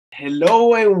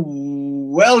Hello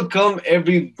and welcome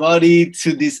everybody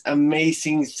to this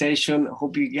amazing session.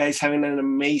 Hope you guys having an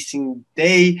amazing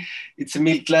day. It's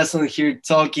Emil Clason here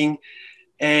talking,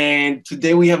 and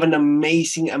today we have an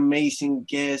amazing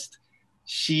guest,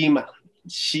 Shima.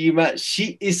 Shima,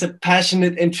 she is a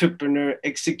passionate entrepreneur,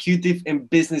 executive and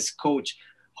business coach,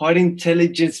 heart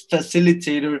intelligence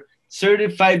facilitator,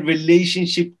 certified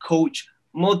relationship coach,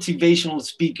 motivational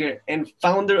speaker, and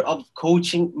founder of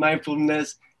Coaching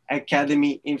Mindfulness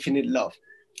Academy Infinite Love.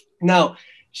 Now,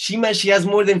 Shima, she has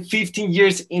more than 15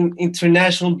 years in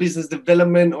international business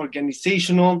development,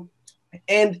 organizational,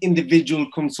 and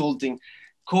individual consulting,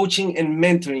 coaching, and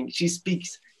mentoring. She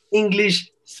speaks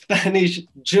English, Spanish,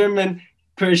 German,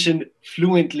 Persian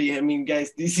fluently. I mean,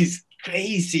 guys, this is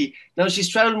crazy. Now, she's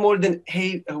traveled more than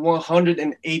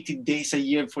 180 days a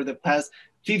year for the past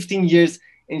 15 years,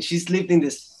 and she's lived in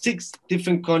the 6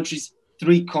 different countries,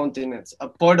 3 continents. A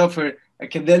part of her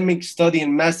academic study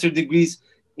and master degrees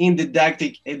in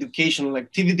didactic educational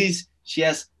activities. She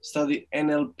has studied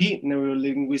NLP, neuro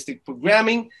linguistic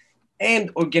programming,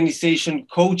 and organization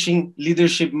coaching,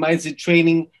 leadership mindset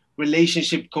training,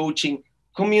 relationship coaching,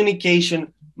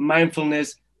 communication,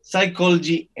 mindfulness,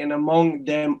 psychology, and among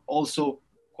them also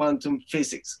quantum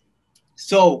physics.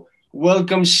 So,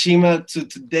 welcome Shima to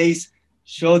today's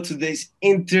show, today's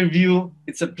interview.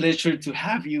 It's a pleasure to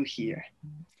have you here.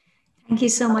 Thank you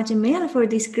so much, Emil, for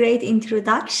this great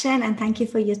introduction, and thank you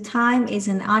for your time. It's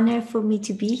an honor for me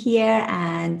to be here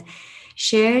and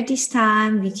share this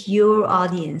time with your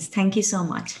audience. Thank you so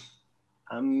much.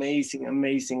 Amazing,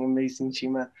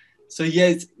 Shima. So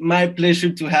yes, my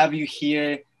pleasure to have you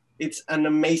here. It's an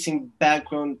amazing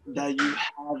background that you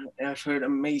have. I've heard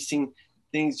amazing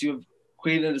things. You've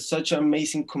created such an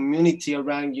amazing community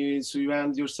around you. You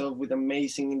surround yourself with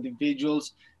amazing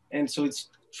individuals. And so it's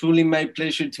truly my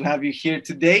pleasure to have you here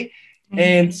today.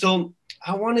 And so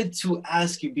I wanted to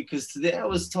ask you, because today I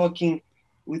was talking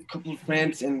with a couple of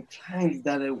friends and clients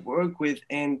that I work with,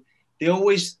 and they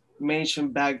always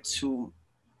mention back to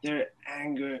their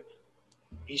anger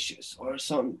issues, or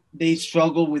they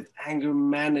struggle with anger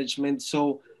management.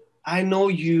 So I know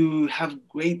you have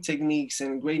great techniques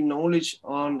and great knowledge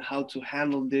on how to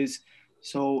handle this.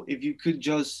 So if you could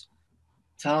just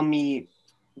tell me,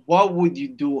 what would you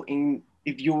do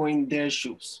if you were in their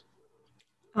shoes?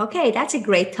 Okay, that's a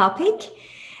great topic.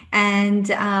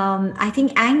 And I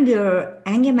think anger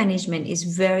management is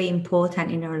very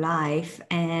important in our life.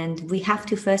 And we have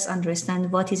to first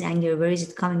understand what is anger, where is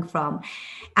it coming from,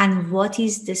 and what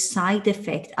is the side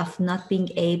effect of not being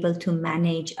able to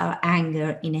manage our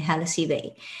anger in a healthy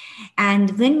way.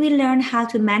 And when we learn how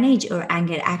to manage our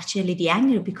anger, actually the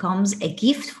anger becomes a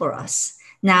gift for us.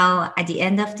 Now, at the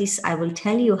end of this, I will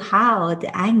tell you how the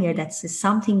anger, that's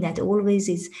something that always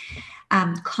is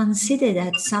considered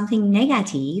as something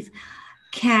negative,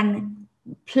 can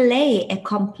play a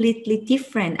completely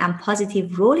different and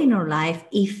positive role in our life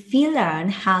if we learn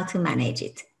how to manage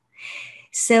it.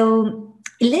 So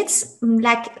let's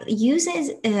use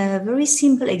a very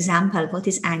simple example. What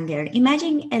is anger?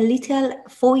 Imagine a little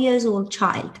 4 years old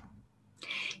child.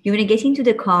 You want to get into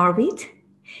the car with.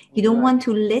 You don't want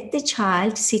to let the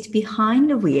child sit behind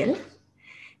the wheel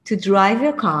to drive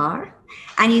your car,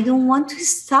 and you don't want to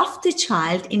stuff the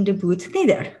child in the boot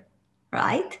neither,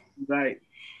 right? Right.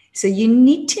 So you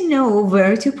need to know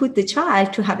where to put the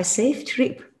child to have a safe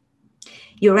trip.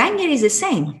 Your anger is the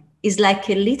same. It's like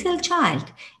a little child.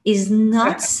 Is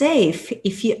not safe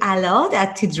if you allow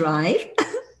that to drive,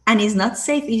 and is not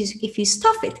safe if you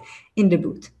stuff it in the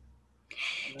boot.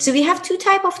 So we have two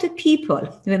types of the people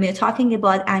when we're talking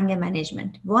about anger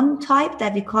management. One type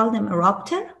that we call them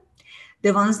eruptor,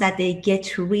 the ones that they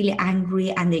get really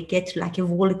angry and they get like a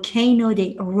volcano,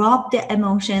 they erupt their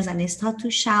emotions and they start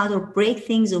to shout or break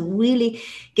things or really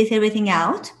get everything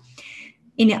out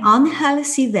in an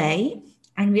unhealthy way.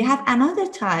 And we have another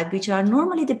type, which are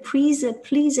normally the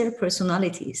pleaser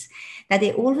personalities, that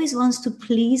they always want to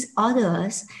please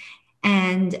others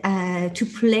and to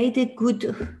play the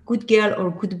good girl or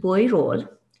good boy role.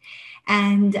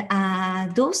 And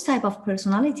those type of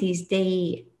personalities,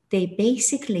 they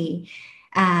basically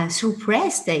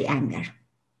suppress their anger.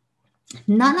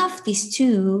 None of these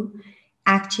two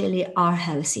actually are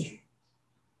healthy.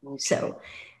 Okay. So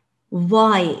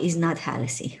why is not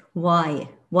healthy? Why?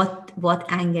 What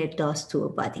anger does to a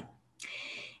body?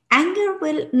 Anger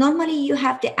will, normally you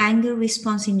have the anger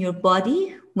response in your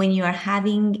body when you are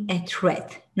having a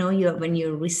threat. When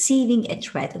you're receiving a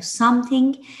threat of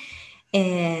something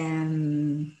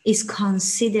is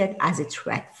considered as a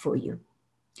threat for you.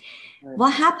 Right.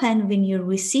 What happened when you're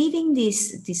receiving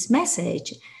this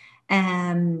message?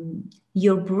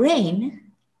 Your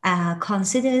brain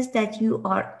considers that you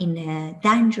are in a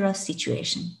dangerous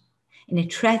situation, in a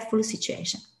threatful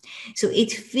situation. So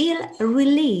it will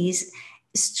release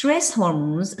stress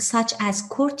hormones such as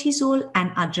cortisol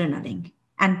and adrenaline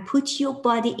and put your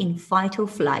body in fight or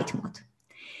flight mode.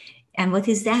 And what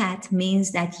is that?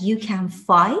 Means that you can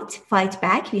fight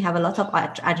back. You have a lot of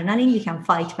adrenaline, you can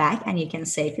fight back and you can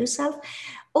save yourself,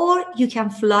 or you can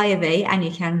fly away and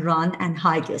you can run and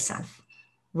hide yourself,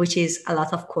 which is a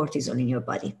lot of cortisol in your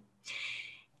body.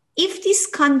 If this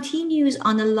continues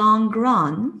on a long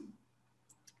run,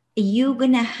 you're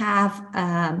gonna have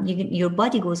your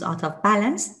body goes out of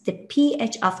balance. The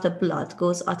pH of the blood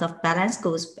goes out of balance,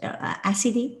 goes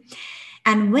acidic,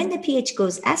 and when the pH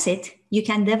goes acid, you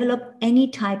can develop any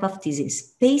type of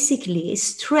disease. Basically,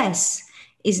 stress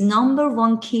is number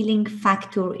one killing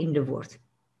factor in the world.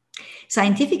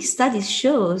 Scientific studies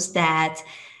shows that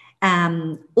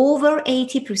over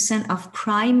 80% of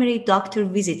primary doctor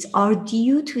visits are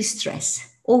due to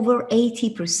stress, over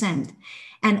 80%.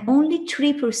 And only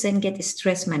 3% get a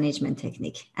stress management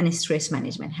technique and a stress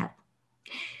management help.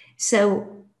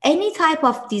 So any type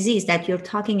of disease that you're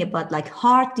talking about, like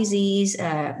heart disease,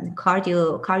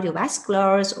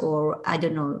 cardiovasculars, or I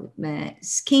don't know,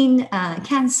 skin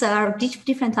cancer,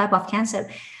 different type of cancer,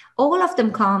 all of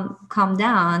them come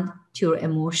down to your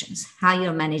emotions. How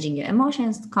you're managing your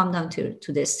emotions come down to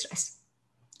the stress.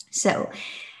 So,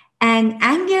 and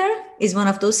anger is one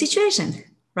of those situations,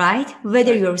 right?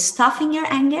 Whether you're stuffing your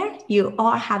anger, you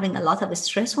are having a lot of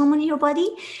stress hormone in your body,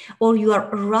 or you are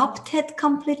erupted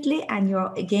completely and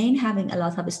you're again having a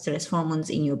lot of stress hormones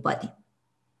in your body.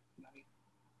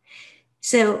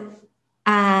 So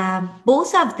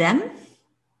both of them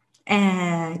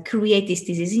create this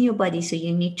disease in your body. So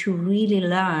you need to really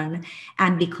learn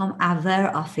and become aware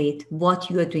of it, what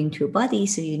you are doing to your body.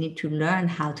 So you need to learn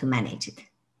how to manage it.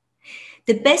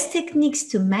 The best techniques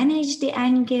to manage the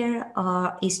anger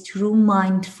is through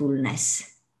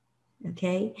mindfulness.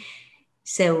 Okay,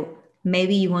 so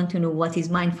maybe you want to know what is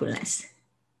mindfulness.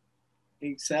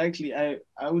 Exactly. I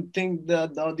would think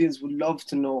that the audience would love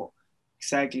to know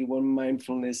exactly what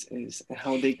mindfulness is and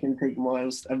how they can take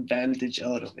most advantage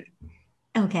out of it.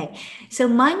 Okay, so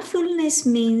mindfulness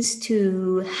means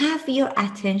to have your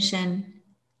attention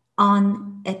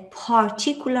on a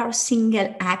particular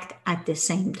single act at the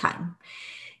same time.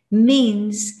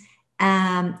 Means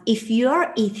if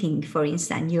you're eating, for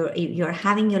instance, you're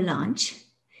having your lunch,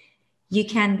 you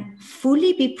can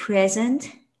fully be present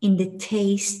in the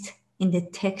taste, in the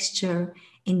texture,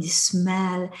 in the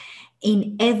smell,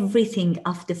 in everything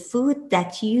of the food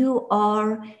that you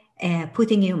are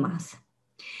putting in your mouth.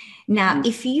 Now,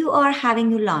 if you are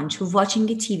having your lunch, watching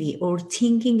a TV, or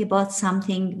thinking about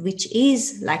something which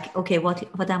is like, okay,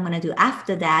 what I'm going to do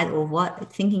after that, or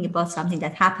thinking about something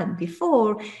that happened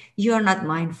before, you're not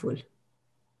mindful.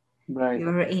 Right.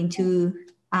 You're into,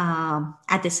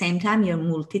 at the same time, you're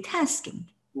multitasking.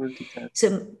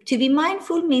 So to be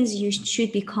mindful means you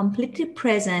should be completely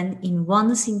present in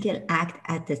one single act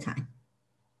at the time.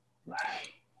 Right.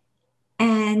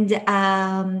 And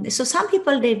so some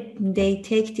people, they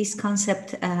take this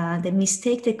concept, they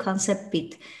mistake the concept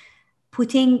with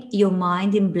putting your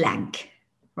mind in blank,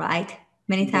 right?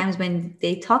 Many times when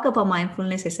they talk about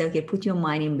mindfulness, they say, okay, put your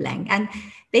mind in blank. And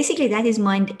basically that is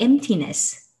mind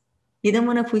emptiness. You don't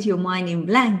want to put your mind in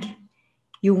blank.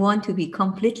 You want to be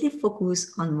completely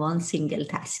focused on one single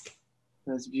task.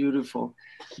 That's beautiful.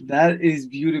 That is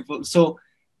beautiful.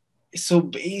 So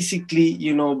basically,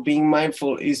 being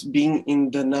mindful is being in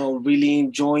the now, really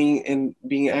enjoying and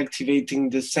being activating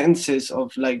the senses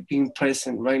of like being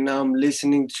present. Right now, I'm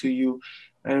listening to you,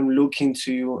 I'm looking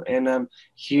to you, and I'm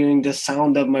hearing the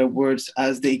sound of my words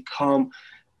as they come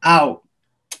out,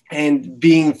 and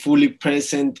being fully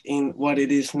present in what it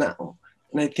is now.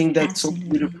 And I think that's so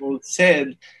beautiful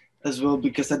said as well,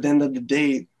 because at the end of the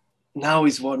day, now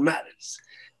is what matters.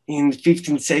 In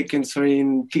 15 seconds or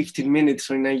in 15 minutes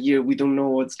or in a year, we don't know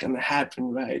what's going to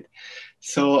happen, right?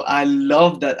 So I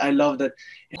love that. I love that.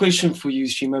 Question for you,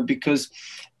 Shima, because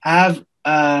I have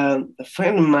a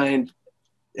friend of mine,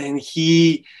 and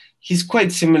he's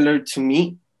quite similar to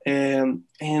me. Growing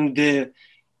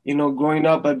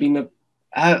up,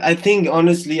 I think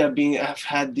honestly, I've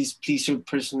had this pleaser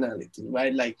personality,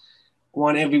 right? Like,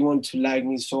 want everyone to like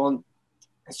me, so on.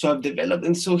 So I've developed,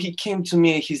 and so he came to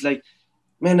me and he's like,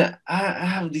 man, I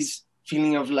have this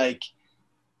feeling of like,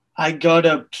 I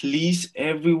gotta please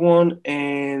everyone.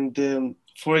 And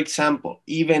for example,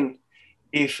 even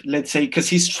if, let's say, because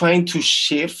he's trying to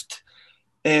shift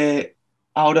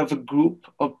out of a group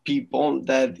of people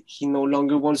that he no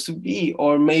longer wants to be,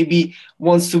 or maybe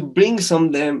wants to bring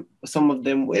some of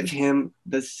them with him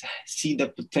that see the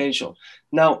potential.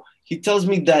 Now he tells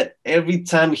me that every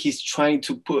time he's trying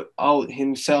to put out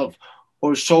himself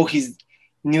or show his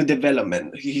new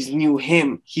development, his new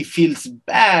him, he feels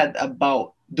bad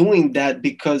about doing that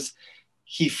because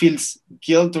he feels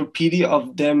guilt or pity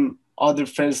of them other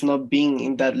friends not being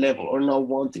in that level or not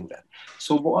wanting that.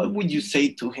 So what would you say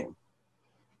to him?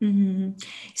 Mhm.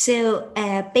 So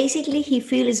basically, he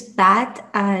feels bad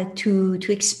to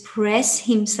express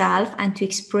himself and to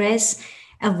express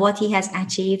what he has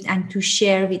achieved and to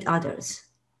share with others.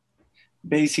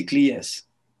 Basically, yes.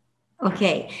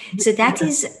 Okay, so that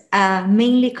is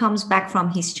mainly comes back from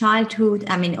his childhood.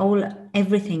 I mean,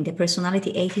 everything, the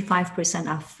personality, 85%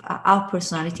 of our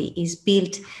personality is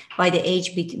built by the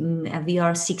age between we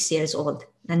are 6 years old,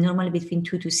 and normally between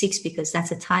 2 to 6, because that's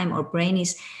the time our brain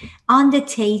is on the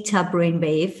theta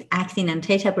brainwave, acting on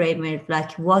theta brainwave,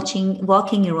 like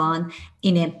walking around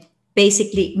in a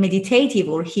basically meditative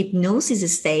or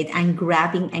hypnosis state and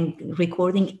grabbing and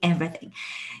recording everything.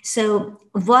 So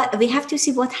what we have to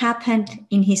see what happened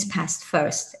in his past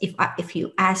first. If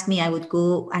you ask me, I would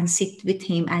go and sit with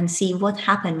him and see what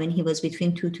happened when he was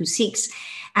between 2 to 6,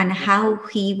 and how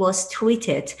he was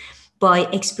treated by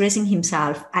expressing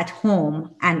himself at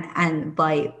home and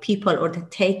by people or the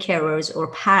take carers or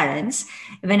parents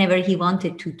whenever he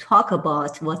wanted to talk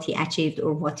about what he achieved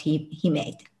or what he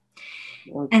made,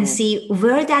 and Okay. see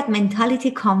where that mentality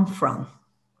come from.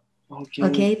 Okay.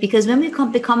 Okay, because when we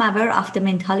become aware of the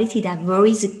mentality that where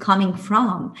is it coming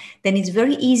from, then it's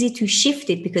very easy to shift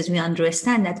it, because we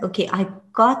understand that, okay, I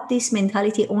got this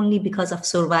mentality only because of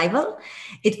survival.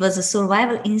 It was a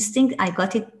survival instinct. I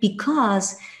got it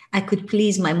because I could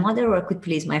please my mother, or I could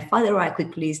please my father, or I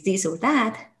could please this or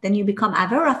that. Then you become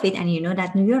aware of it, and you know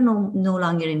that you're no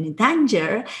longer in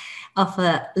danger of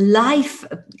a life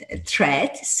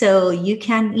threat, so you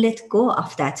can let go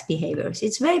of that behavior. So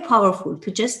it's very powerful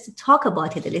to just talk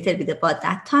about it a little bit about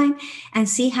that time, and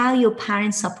see how your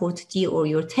parents supported you or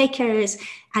your take carers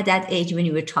at that age when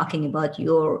you were talking about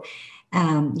your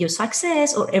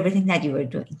success or everything that you were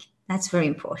doing. That's very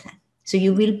important. So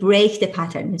you will break the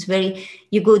pattern.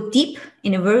 You go deep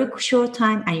in a very short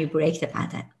time and you break the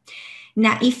pattern.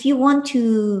 Now, if you want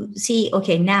to see,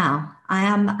 okay, now I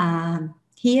am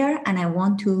here and I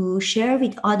want to share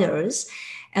with others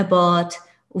about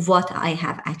what I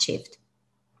have achieved.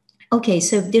 Okay,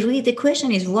 so the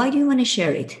question is, why do you want to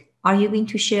share it? Are you going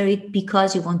to share it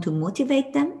because you want to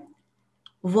motivate them?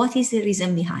 What is the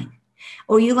reason behind?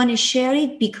 Or you want to share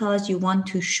it because you want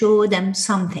to show them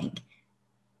something?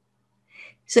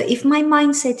 So if my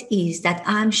mindset is that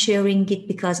I'm sharing it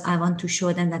because I want to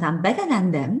show them that I'm better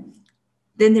than them,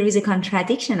 then there is a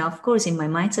contradiction, of course, in my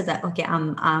mindset that, okay,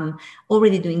 I'm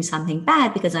already doing something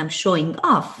bad because I'm showing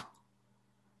off.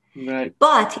 Right.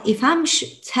 But if I'm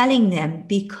telling them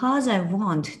because I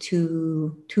want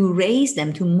to raise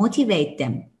them, to motivate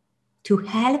them, to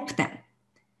help them,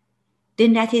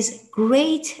 then that is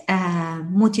great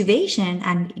motivation,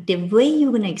 and the way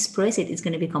you're going to express it is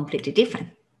going to be completely different.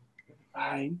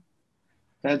 Right.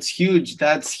 That's huge.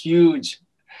 That's huge.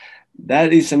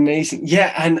 That is amazing.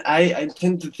 Yeah, and I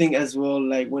tend to think as well,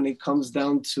 like when it comes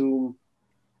down to,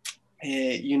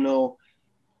 you know,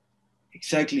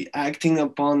 exactly acting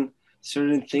upon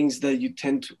certain things that you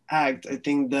tend to act. I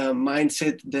think the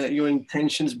mindset, that your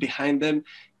intentions behind them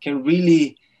can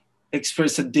really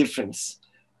express a difference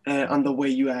on the way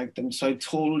you act them. So I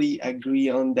totally agree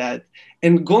on that.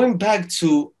 And going back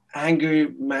to anger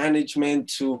management,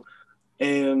 to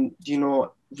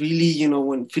really,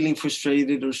 when feeling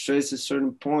frustrated or stressed at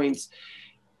certain points,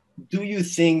 do you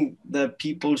think that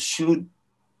people should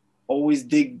always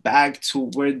dig back to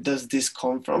where does this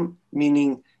come from?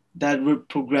 Meaning that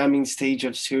reprogramming stage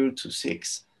of 0 to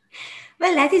 6.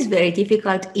 Well, that is very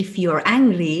difficult if you're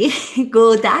angry.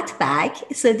 Go that back.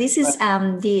 So this is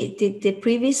the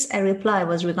previous reply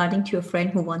was regarding to a friend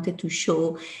who wanted to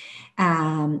show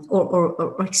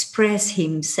or express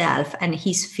himself and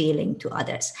his feeling to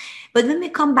others. But when we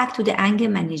come back to the anger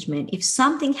management, if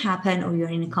something happened or you're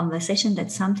in a conversation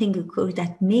that something occurred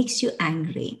that makes you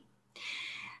angry,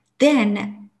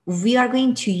 then we are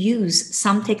going to use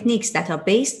some techniques that are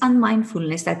based on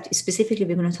mindfulness, that specifically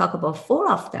we're going to talk about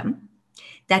 4 of them,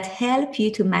 that help you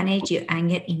to manage your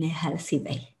anger in a healthy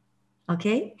way.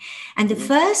 Okay? And the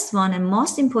first one and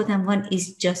most important one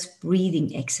is just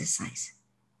breathing exercise.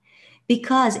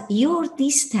 Because your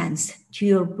distance to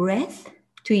your breath,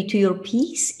 to your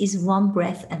peace, is 1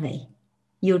 breath away.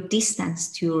 Your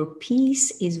distance to your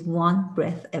peace is 1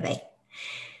 breath away.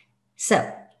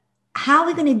 So, how are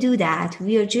we going to do that?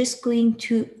 We are just going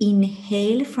to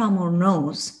inhale from our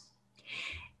nose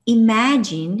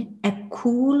Imagine a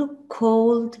cool,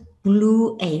 cold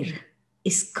blue air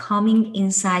is coming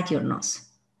inside your nose.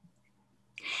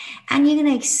 And you're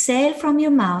going to exhale from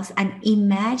your mouth and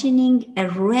imagining a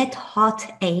red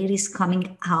hot air is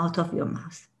coming out of your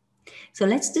mouth. So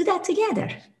let's do that together.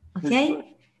 Let's do it.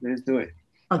 Okay? Let's do it.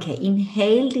 Okay,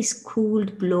 inhale this cool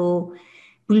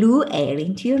blue air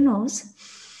into your nose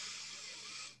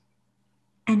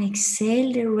and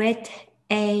exhale the red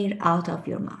air out of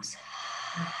your mouth.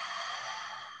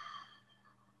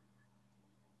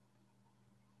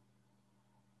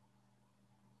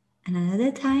 And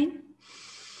another time.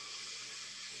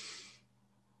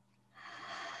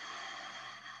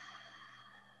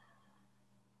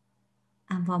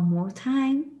 And one more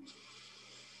time.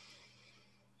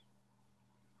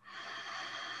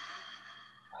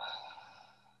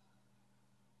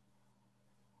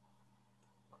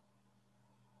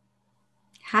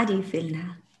 How do you feel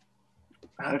now?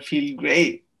 I feel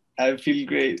great. I feel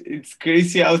great. It's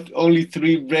crazy how only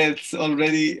 3 breaths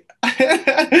already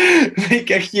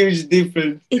make a huge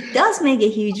difference. It does make a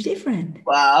huge difference.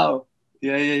 Wow.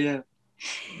 Yeah.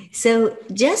 So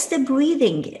just the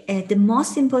breathing, the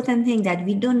most important thing that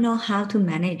we don't know how to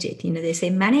manage it. You know, they say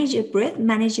manage your breath,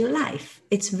 manage your life.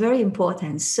 It's very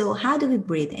important. So how do we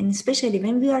breathe? And especially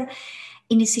when we are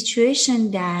in a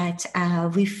situation that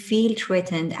we feel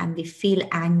threatened and we feel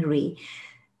angry,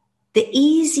 the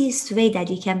easiest way that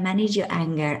you can manage your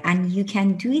anger, and you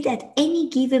can do it at any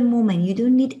given moment, you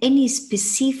don't need any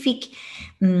specific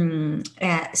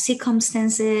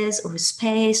circumstances or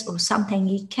space or something,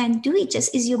 you can do it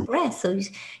just is your breath. So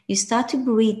you start to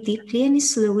breathe deeply and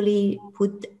slowly,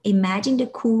 imagine the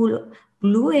cool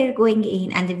blue air going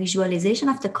in, and the visualization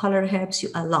of the color helps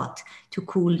you a lot to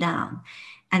cool down.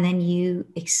 And then you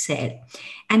exhale.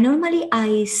 And normally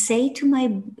I say to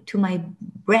my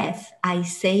breath, I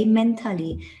say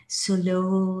mentally,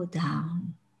 slow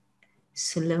down,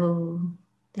 slow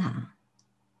down.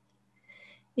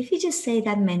 If you just say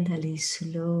that mentally,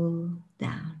 slow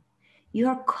down, you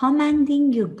are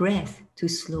commanding your breath to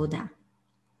slow down.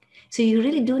 So you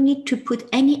really don't need to put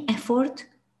any effort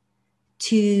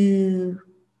to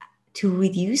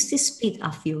reduce the speed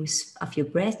of your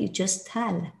breath. You just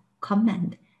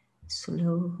command,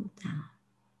 slow down.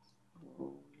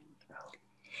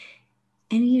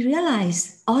 And you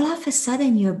realize all of a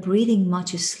sudden you're breathing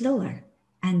much slower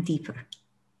and deeper,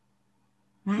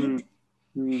 right?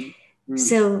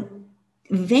 So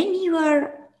when you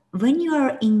are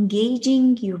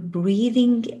engaging your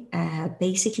breathing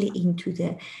basically into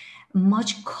the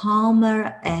much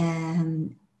calmer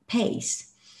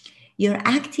pace, you're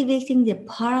activating the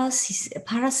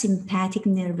parasympathetic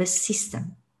nervous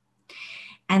system.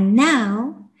 And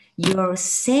now you're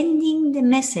sending the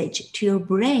message to your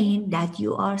brain that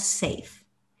you are safe.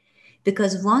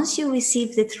 Because once you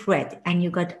receive the threat and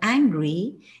you got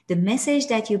angry, the message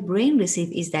that your brain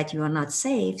received is that you are not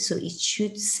safe, so it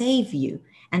should save you.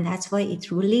 And that's why it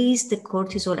releases the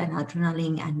cortisol and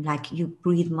adrenaline, and like you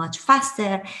breathe much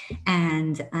faster,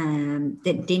 and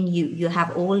then you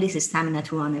have all this stamina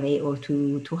to run away or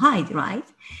to hide, right?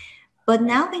 But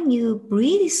now when you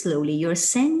breathe slowly, you're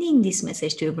sending this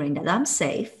message to your brain that I'm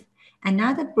safe. And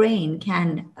now the brain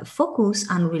can focus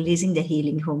on releasing the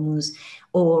healing hormones,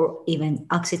 or even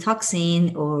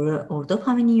oxytocin or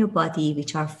dopamine in your body,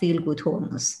 which are feel-good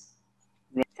hormones.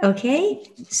 Okay,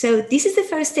 so this is the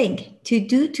first thing to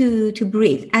do to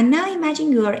breathe. And now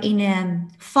imagine you are in a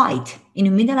fight, in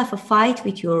the middle of a fight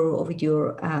with your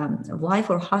wife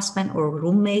or husband or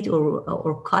roommate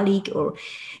or colleague, or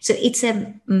so it's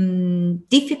a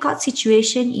difficult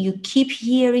situation. You keep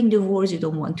hearing the words you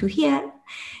don't want to hear.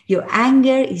 Your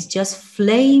anger is just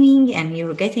flaming, and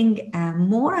you're getting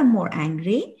more and more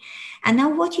angry. And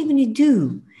now what you're going to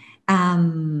do?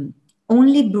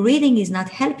 Only breathing is not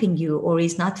helping you, or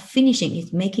is not finishing,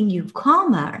 it's making you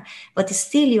calmer, but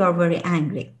still you are very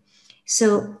angry.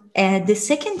 So the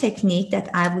second technique that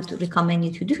I would recommend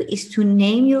you to do is to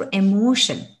name your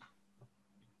emotion.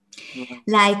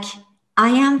 Like, I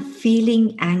am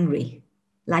feeling angry,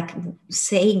 like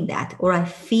saying that, or I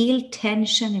feel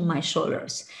tension in my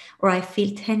shoulders, or I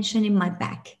feel tension in my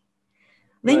back.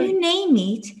 When you name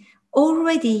it,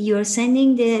 already you're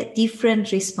sending the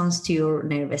different response to your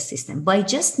nervous system. By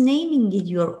just naming it,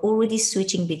 you're already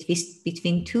switching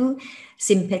between two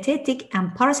sympathetic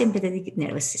and parasympathetic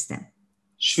nervous system.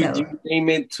 Should you name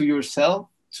it to yourself,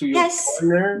 to your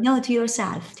partner? No, to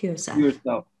yourself. To yourself. To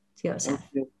yourself. To yourself.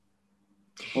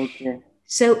 Okay.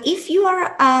 So if you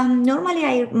are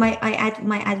normally, my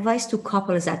advice to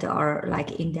couples that are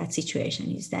like in that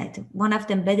situation is that one of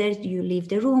them better you leave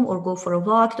the room or go for a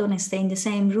walk. Don't stay in the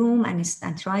same room and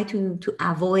try to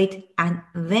avoid, and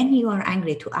when you are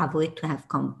angry, to avoid to have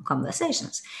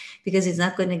conversations, because it's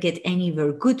not going to get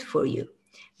anywhere good for you.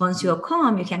 Once you're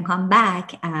calm, you can come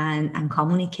back and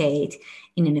communicate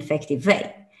in an effective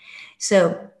way.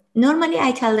 So normally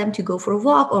I tell them to go for a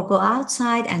walk or go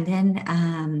outside, and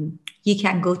then you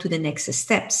can go to the next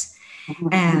steps,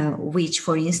 which,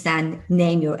 for instance,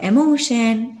 name your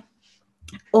emotion,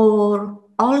 or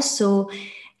also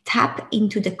tap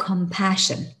into the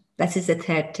compassion. That is the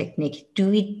third technique.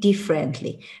 Do it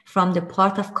differently from the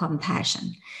part of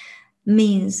compassion.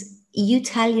 Means you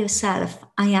tell yourself,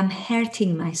 I am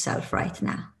hurting myself right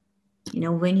now.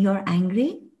 When you're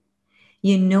angry,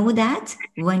 you know that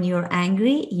when you're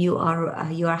angry, you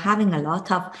are having a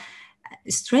lot of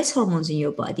stress hormones in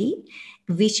your body,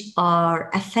 which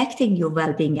are affecting your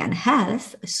well-being and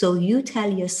health. So you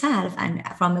tell yourself, and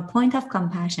from a point of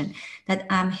compassion, that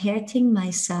I'm hurting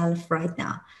myself right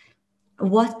now.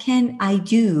 What can I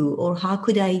do, or how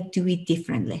could I do it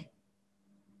differently?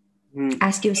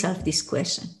 Ask yourself this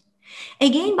question.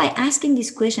 Again, by asking this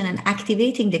question and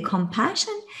activating the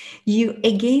compassion, you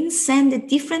again send a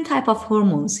different type of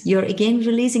hormones. You're again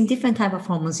releasing different type of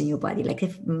hormones in your body, like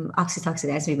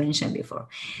oxytocin, as we mentioned before.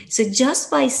 So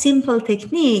just by simple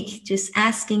technique, just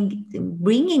asking,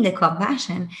 bringing the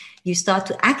compassion, you start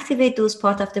to activate those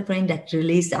parts of the brain that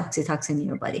release the oxytocin in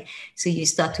your body. So you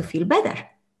start to feel better.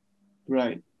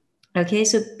 Right. Okay,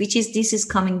 so this is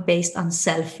coming based on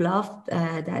self-love.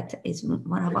 That is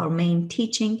one of our main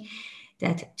teaching,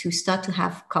 that to start to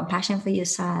have compassion for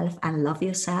yourself and love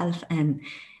yourself, and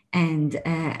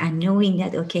knowing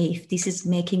that, okay, if this is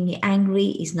making me angry,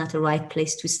 is not the right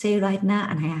place to stay right now,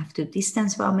 and I have to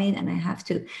distance from it, and I have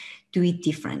to do it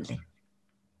differently.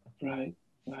 Right.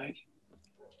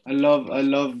 I love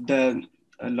that.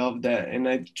 I love that, and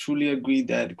I truly agree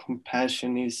that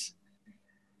compassion is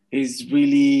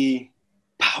really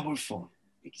powerful.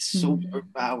 It's super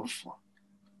powerful.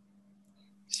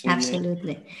 So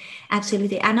Absolutely.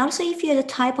 Absolutely. And also, if you're the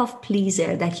type of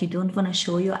pleaser that you don't want to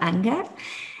show your anger,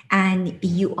 and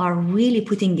you are really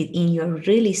putting it in, you're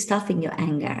really stuffing your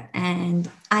anger, and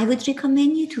I would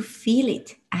recommend you to feel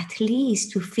it, at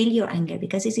least to feel your anger,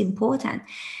 because it's important.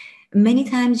 Many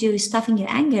times you're stuffing your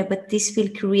anger, but this will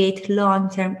create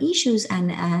long-term issues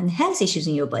and health issues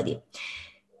in your body.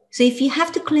 So if you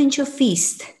have to clench your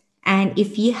fist, and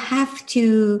if you have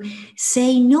to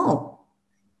say no,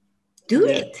 do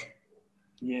it.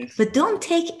 Yes. But don't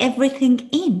take everything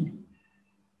in,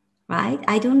 right?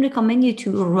 I don't recommend you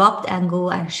to erupt and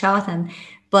go and shout,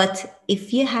 but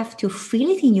if you have to feel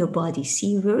it in your body,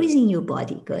 see where is in your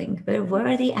body going,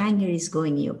 where the anger is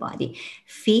going in your body,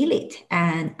 feel it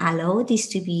and allow this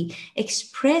to be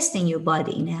expressed in your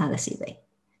body in a healthy way.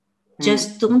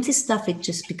 Just don't stuff it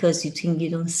just because you think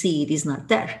you don't see it is not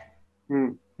there.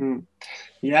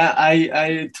 Yeah,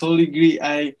 I totally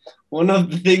agree. One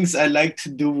of the things I like to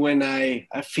do when I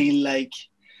feel like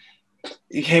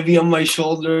heavy on my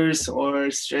shoulders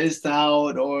or stressed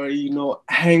out or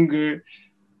anger,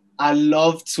 I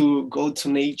love to go to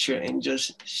nature and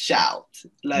just shout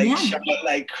Yeah.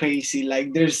 like crazy.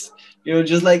 Like there's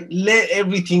just like let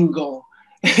everything go.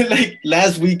 Like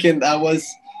last weekend I was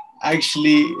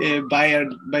actually by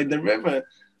the river,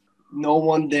 no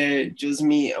one there, just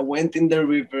me. I went in the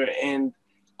river and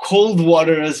cold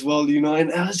water as well,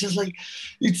 and I was just like,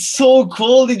 it's so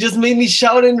cold. It just made me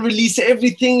shout and release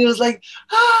everything. It was like,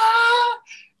 ah!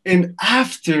 And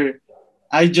after,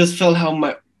 I just felt how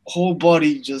my whole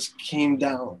body just came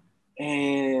down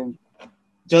and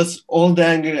just all the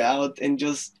anger out, and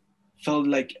just felt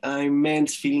like an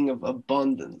immense feeling of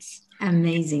abundance.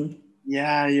 Amazing.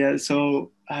 Yeah.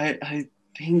 So I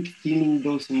think feeling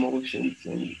those emotions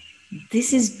and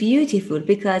This is beautiful,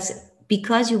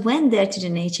 because you went there to the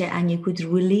nature and you could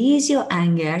release your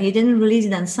anger. You didn't release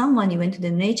it on someone. You went to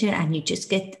the nature and you just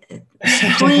get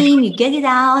scream, you get it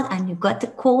out, and you got the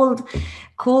cold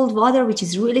water, which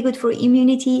is really good for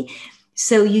immunity.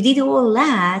 So you did all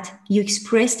that. You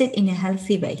expressed it in a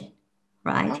healthy way,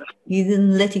 right? You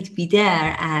didn't let it be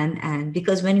there, and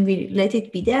because when we let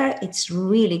it be there, it's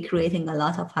really creating a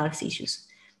lot of health issues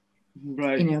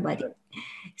right. in your body.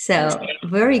 So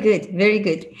very good, very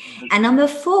good. And number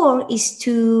 4 is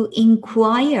to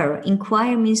inquire.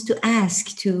 Inquire means to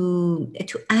ask, to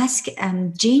ask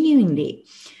genuinely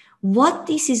what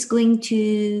this is going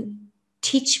to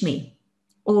teach me,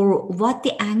 or what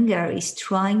the anger is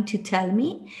trying to tell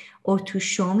me or to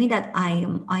show me that I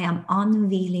am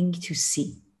unwilling to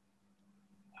see.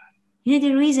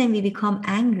 The reason we become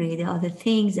angry, the other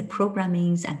things, the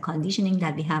programmings and conditioning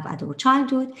that we have at our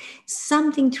childhood,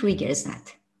 something triggers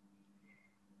that,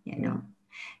 you mm, know.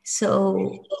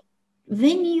 So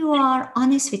when you are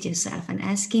honest with yourself and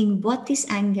asking what this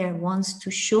anger wants to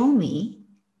show me,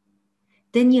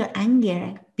 then your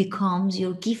anger becomes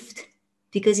your gift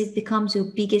because it becomes your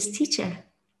biggest teacher.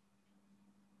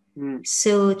 mm,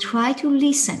 So try to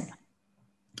listen.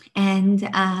 And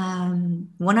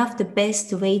one of the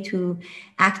best way to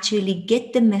actually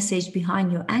get the message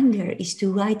behind your anger is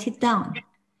to write it down,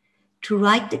 to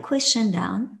write the question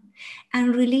down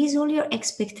and release all your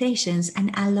expectations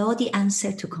and allow the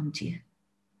answer to come to you.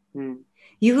 mm,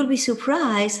 You will be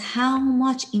surprised how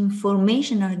much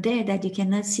information are there that you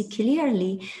cannot see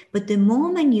clearly. But the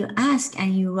moment you ask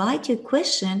and you write your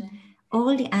question,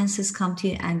 all the answers come to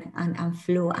you and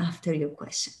flow after your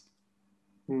question.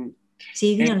 mm. So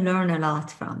you're And going to learn a lot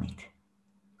from it.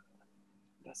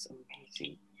 that's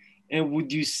amazing. And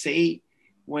would you say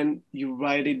when you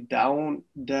write it down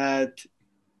that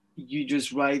you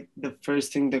just write the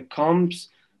first thing that comes?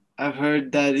 I've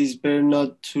heard that it's better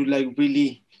not to like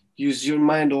really use your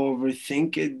mind or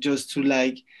overthink it, just to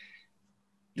like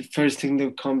the first thing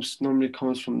that comes normally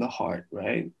comes from the heart,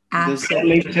 right? Does that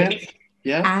make Absolutely. sense?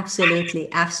 Yeah.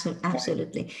 Absolutely,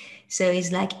 absolutely. So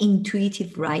it's like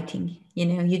intuitive writing.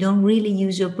 You don't really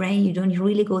use your brain. You don't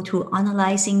really go through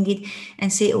analyzing it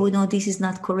and say, oh no, this is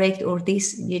not correct or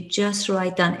this. You just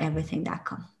write down everything that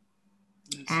comes.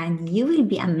 Yes. And you will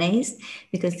be amazed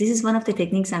because this is one of the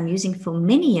techniques I'm using for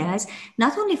many years,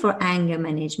 not only for anger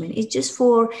management, it's just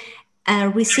for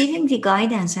receiving the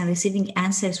guidance and receiving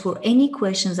answers for any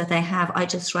questions that I have. I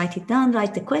just write it down,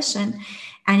 write the question,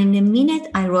 and in a minute,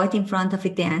 I write in front of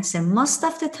it the answer. Most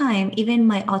of the time, even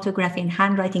my autograph in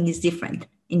handwriting is different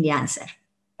in the answer.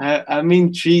 I'm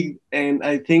intrigued, and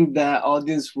I think the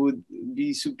audience would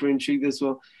be super intrigued as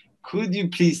well. Could you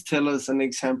please tell us an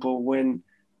example when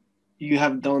you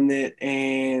have done it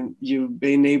and you've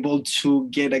been able to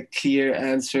get a clear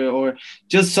answer, or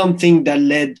just something that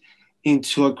led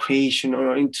into a creation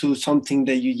or into something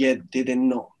that you yet didn't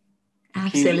know? Can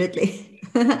you? Absolutely.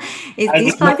 I This don't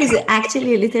know. part is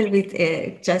actually a little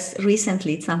bit just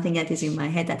recently. It's something that is in my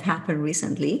head that happened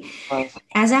recently.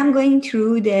 As I'm going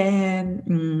through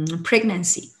the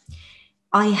pregnancy,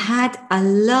 I had a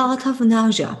lot of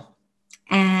nausea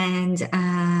and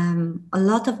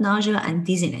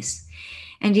dizziness.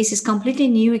 And this is completely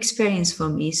new experience for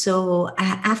me. So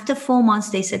after 4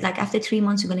 months, they said like after 3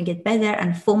 months you're going to get better,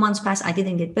 and 4 months passed, I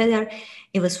didn't get better.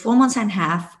 It was 4 months and a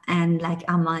half, and like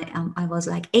I was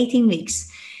like 18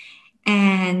 weeks.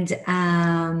 And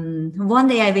one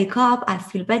day I wake up, I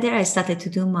feel better. I started to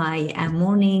do my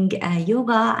morning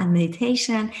yoga and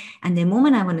meditation. And the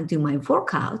moment I want to do my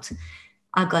workout,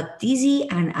 I got dizzy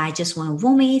and I just want to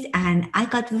vomit. And I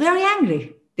got very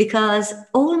angry because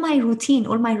all my routine,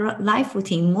 all my life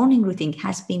routine, morning routine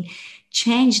has been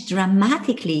changed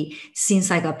dramatically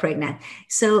since I got pregnant.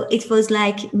 So it was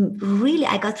like really,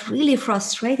 I got really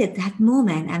frustrated that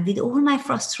moment. And with all my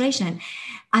frustration,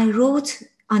 I wrote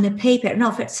on a paper.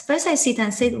 No, first I sit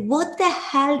and said, what the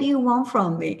hell do you want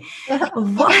from me?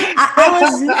 Why? I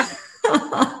was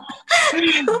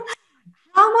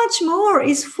how much more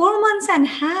is 4 months and a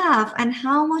half, and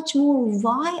how much more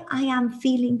why I am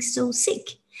feeling so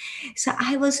sick. So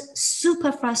I was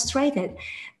super frustrated,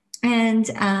 and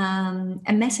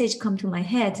a message come to my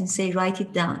head and say write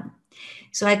it down.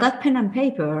 So I got pen and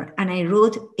paper and I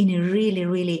wrote in a really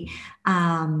really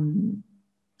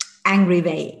angry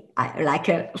way, like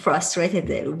a frustrated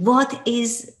way, what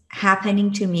is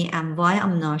happening to me and why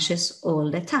I'm nauseous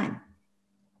all the time.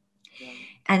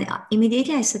 And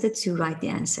immediately I started to write the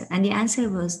answer. And the answer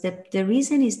was that the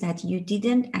reason is that you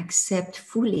didn't accept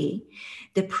fully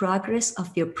the progress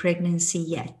of your pregnancy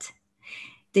yet.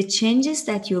 The changes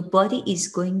that your body is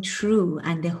going through,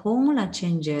 and the hormonal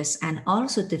changes, and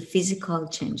also the physical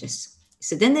changes.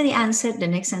 So then the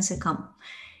next answer come.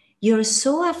 You're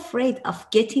so afraid of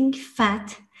getting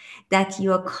fat that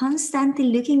you are constantly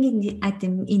looking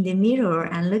in the mirror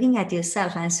and looking at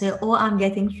yourself and say, oh, I'm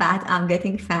getting fat, I'm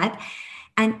getting fat.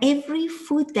 And every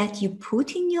food that you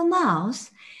put in your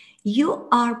mouth, you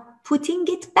are putting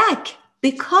it back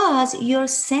because you're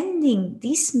sending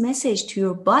this message to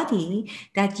your body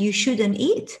that you shouldn't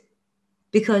eat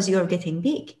because you're getting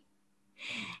big.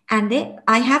 And then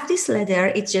I have this letter,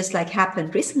 it just like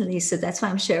happened recently. So that's why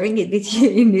I'm sharing it with you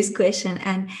in this question.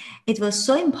 And it was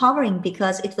so empowering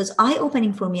because it was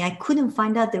eye-opening for me. I couldn't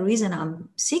find out the reason I'm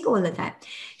sick all the time.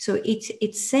 So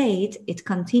it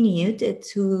continued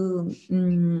to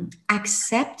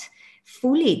accept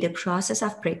fully the process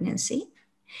of pregnancy,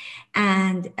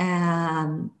 And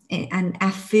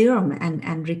affirm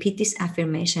and repeat this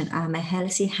affirmation: I'm a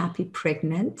healthy, happy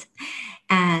pregnant,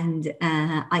 and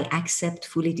I accept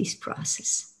fully this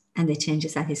process and the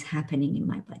changes that is happening in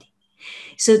my body.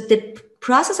 So the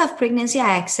process of pregnancy,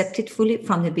 I accepted fully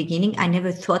from the beginning. I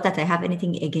never thought that I have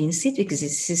anything against it, because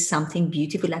this is something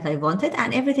beautiful that I wanted,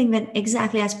 and everything went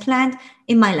exactly as planned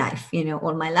in my life.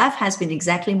 All my life has been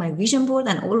exactly my vision board,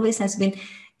 and always has been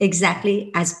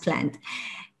exactly as planned.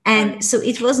 Right. And so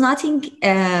it was nothing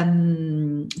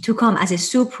to come as a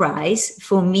surprise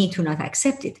for me to not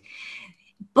accept it.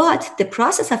 But the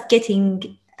process of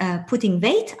putting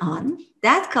weight on,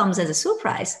 that comes as a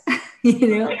surprise. I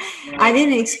Right.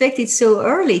 didn't expect it so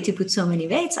early to put so many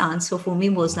weights on. So for me,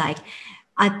 it was like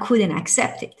I couldn't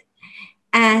accept it.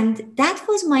 And that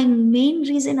was my main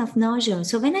reason of nausea.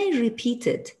 So when I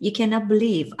repeated, you cannot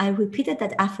believe, I repeated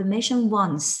that affirmation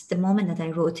once, the moment that I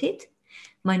wrote it,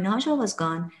 my nausea was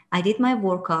gone. I did my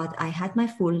workout. I had my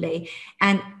full day.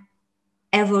 And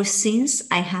ever since,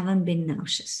 I haven't been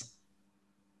nauseous.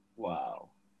 Wow.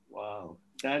 Wow.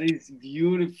 That is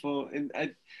beautiful. And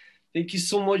I thank you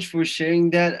so much for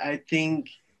sharing that. I think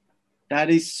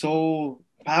that is so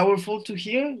powerful to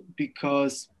hear,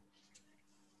 because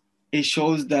it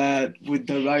shows that with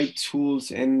the right tools,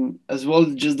 and as well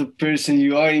just the person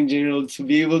you are in general, to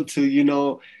be able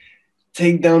to,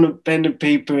 take down a pen and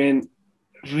paper and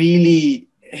really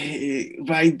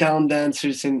write down the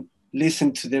answers and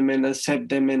listen to them and accept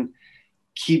them and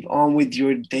keep on with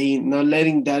your day, not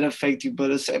letting that affect you, but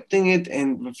accepting it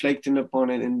and reflecting upon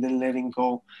it and then letting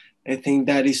go. I think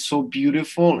that is so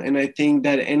beautiful. And I think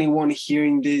that anyone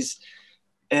hearing this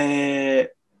uh,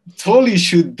 totally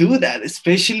should do that,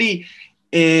 especially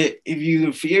if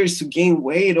your fear is to gain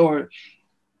weight, or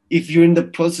if you're in the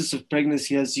process of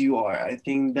pregnancy as you are. I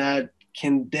think that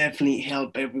can definitely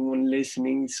help everyone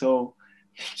listening. So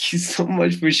thank you so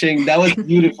much for sharing. That was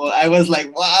beautiful. I was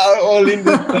like, wow, all in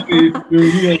the story. For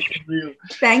real, for real.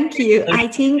 Thank you. I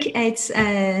think it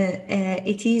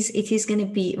is going to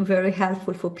be very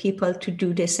helpful for people to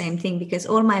do the same thing, because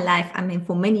all my life, I mean,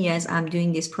 for many years, I'm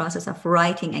doing this process of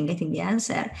writing and getting the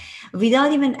answer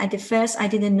without even, at the first, I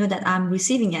didn't know that I'm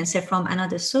receiving answer from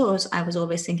another source. I was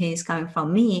always thinking it's coming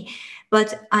from me.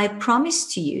 But I promise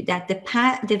to you that the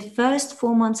first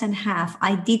 4 months and a half,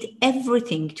 I did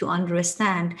everything to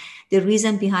understand the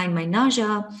reason behind my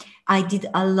nausea. I did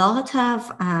a lot of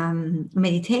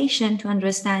meditation to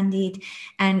understand it,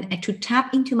 and to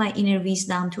tap into my inner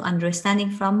wisdom, to understanding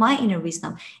from my inner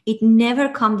wisdom. It never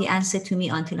come the answer to me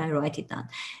until I write it down.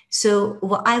 So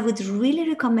what I would really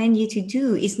recommend you to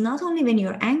do is, not only when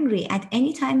you're angry, at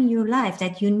any time in your life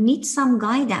that you need some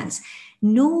guidance,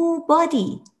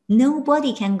 nobody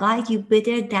can guide you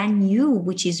better than you,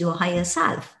 which is your higher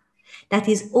self, that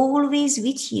is always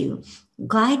with you,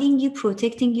 guiding you,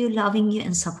 protecting you, loving you,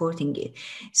 and supporting you.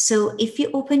 So if you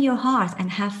open your heart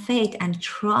and have faith and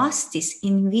trust this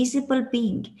invisible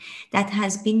being that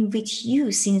has been with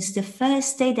you since the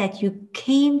first day that you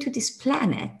came to this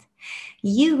planet,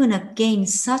 you're going to gain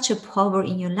such a power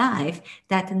in your life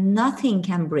that nothing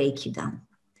can break you down.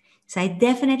 So I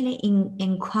definitely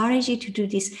encourage you to do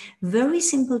this very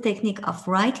simple technique of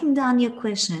writing down your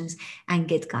questions and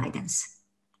get guidance.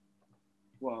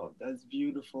 Wow, that's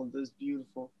beautiful. That's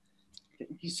beautiful.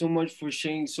 Thank you so much for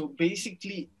sharing. So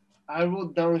basically, I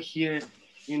wrote down here,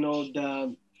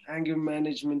 the anger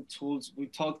management tools. We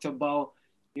talked about,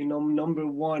 number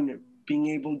one, being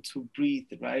able to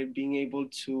breathe, right? Being able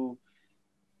to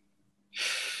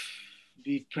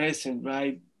be present,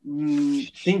 right?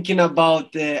 Thinking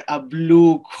about a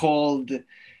blue cold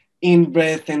in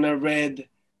breath and a red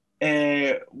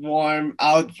warm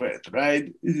out breath,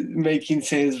 right? Making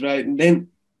sense, right? And then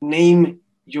name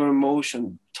your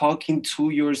emotion, talking to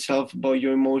yourself about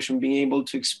your emotion, being able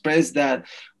to express that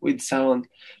with sound.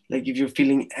 Like if you're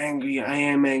feeling angry, I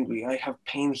am angry, I have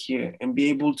pain here, and be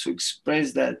able to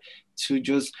express that, to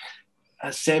just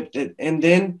accept it. And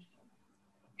then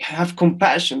have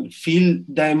compassion, feel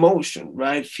the emotion,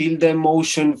 right? Feel the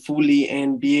emotion fully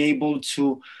and be able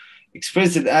to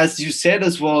express it. As you said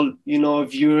as well,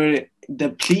 if you're the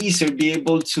pleaser, be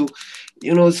able to,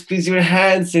 squeeze your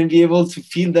hands and be able to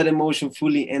feel that emotion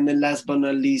fully. And then last but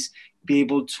not least, be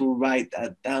able to write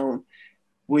that down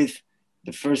with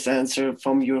the first answer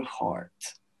from your heart.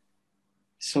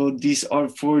 So these are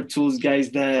four tools,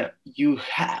 guys, that you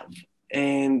have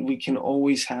and we can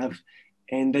always have,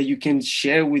 and that you can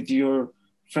share with your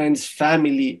friends,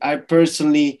 family. I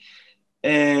personally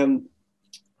am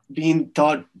being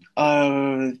taught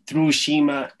through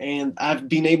Shima, and I've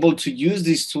been able to use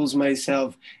these tools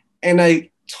myself. And I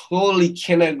totally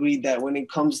can agree that when it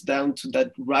comes down to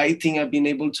that writing, I've been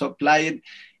able to apply it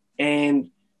and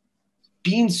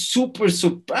being super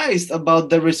surprised about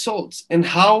the results and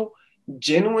how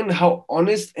genuine, how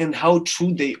honest, and how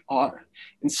true they are.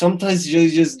 And sometimes you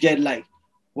just get like,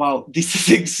 wow, this is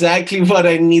exactly what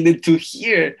I needed to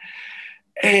hear.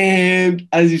 And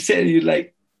as you said, you're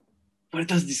like, where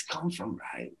does this come from,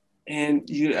 right? And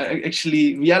you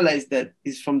actually realize that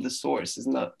it's from the source. It's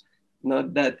not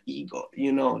that ego,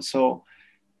 you know. So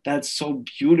that's so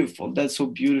beautiful. That's so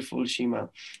beautiful, Shima.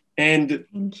 And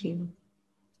Thank you.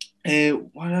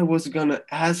 what I was gonna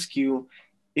ask you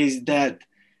is that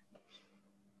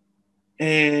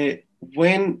uh,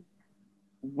 when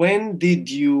when did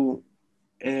you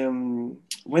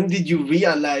when did you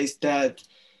realize that,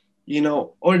 you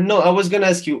know, or no, I was gonna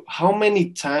ask you how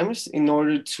many times in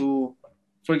order to,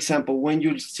 for example, when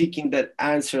you're seeking that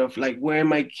answer of like where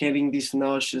am I getting these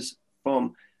nauseous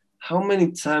from, how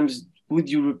many times would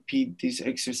you repeat these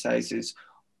exercises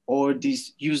or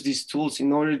these use these tools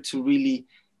in order to really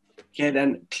get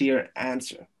a clear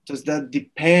answer? Does that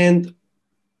depend,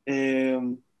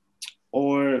 um,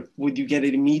 or would you get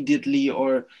it immediately,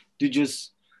 or do you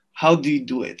just, how do you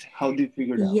do it? How do you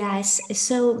figure it out? Yes,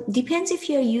 so depends if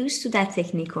you're used to that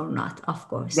technique or not, of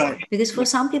course. Right. Because for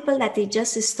Yeah. some people that they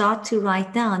just start to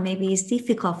write down, maybe it's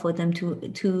difficult for them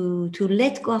to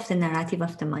let go of the narrative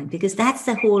of the mind, because that's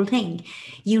the whole thing.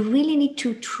 You really need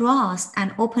to trust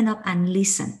and open up and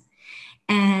listen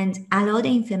and allow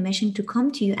the information to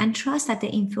come to you, and trust that the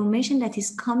information that is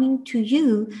coming to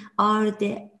you are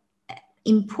the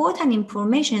important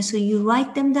information, so you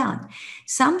write them down.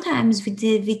 Sometimes with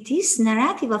this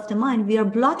narrative of the mind, we are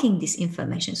blocking this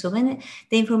information. So when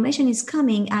the information is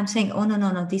coming, I'm saying, oh, no, no,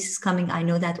 no, this is coming, I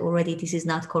know that already, this is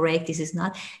not correct, this is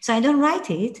not. So I don't write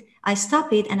it, I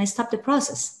stop it, and I stop the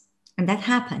process. And that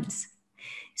happens.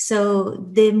 So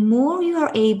the more you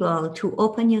are able to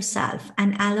open yourself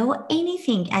and allow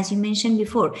anything, as you mentioned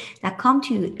before, that come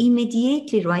to you,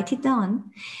 immediately write it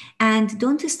down, and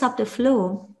don't stop the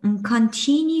flow, and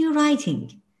continue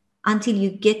writing until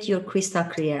you get your crystal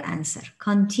clear answer.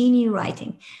 Continue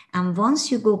writing. And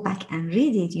once you go back and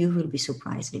read it, you will be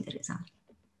surprised with the result.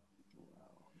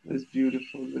 That's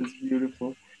beautiful. That's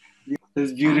beautiful.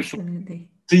 That's beautiful. Absolutely.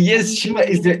 So yes, Thank Shima, you.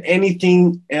 is there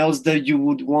anything else that you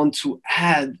would want to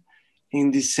add in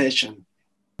this session?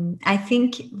 I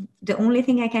think the only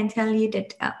thing I can tell you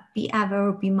that be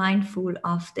aware, be mindful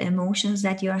of the emotions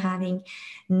that you're having.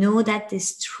 Know that the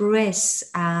stress,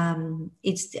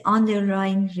 it's the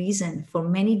underlying reason for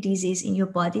many diseases in your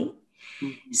body.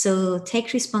 Mhm. So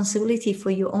take responsibility for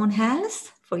your own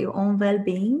health, for your own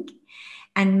well-being,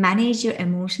 and manage your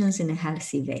emotions in a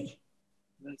healthy way.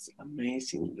 That's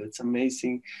amazing. That's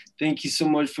amazing. Thank you so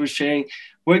much for sharing.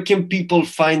 Where can people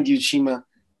find you, Shima?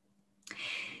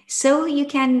 So you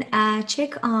can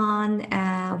check on,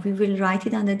 we will write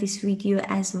it under this video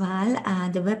as well,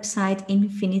 the website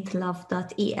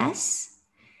infinitelove.es.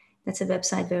 That's a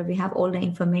website where we have all the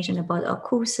information about our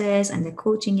courses and the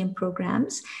coaching and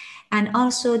programs. And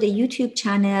also the YouTube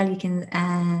channel, you can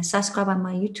subscribe on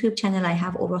my YouTube channel. I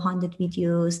have over 100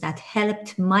 videos that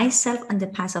helped myself on the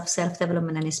path of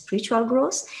self-development and spiritual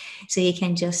growth. So you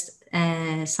can just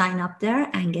sign up there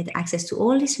and get access to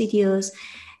all these videos.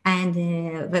 And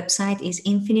the website is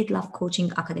Infinite Love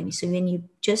Coaching Academy. So when you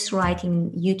just write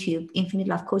in YouTube, Infinite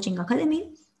Love Coaching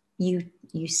Academy, you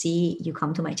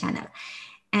come to my channel.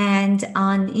 And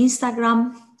on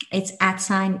Instagram, it's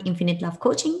 @ Infinite Love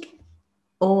Coaching,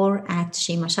 or at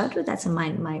Shima Shad Rouh. That's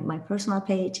my personal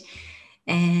page.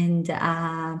 And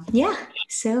yeah,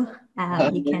 so you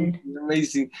Amazing, can.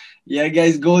 amazing. Yeah,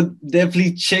 guys, go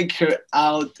definitely check her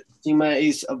out. Shima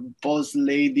is a boss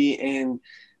lady and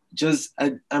just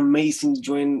an amazing,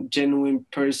 genuine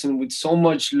person with so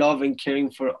much love and caring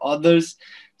for others.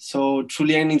 So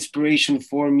truly an inspiration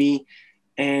for me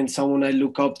and someone I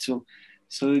look up to.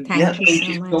 So yeah, Thank you thank so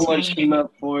you so much, much, Ali. Shima,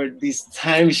 for this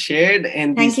time shared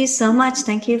and Thank this. you so much.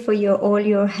 Thank you for all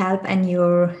your help and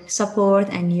your support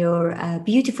and your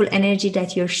beautiful energy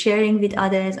that you're sharing with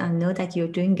others. I know that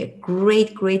you're doing a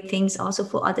great things also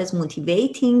for others,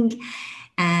 motivating,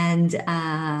 and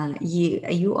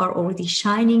you are already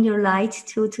shining your light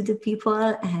to the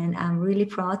people. And I'm really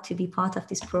proud to be part of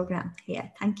this program. Yeah,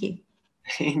 thank you.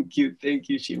 Thank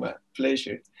you, Shima.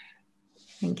 Pleasure.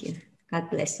 Thank you. God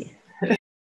bless you.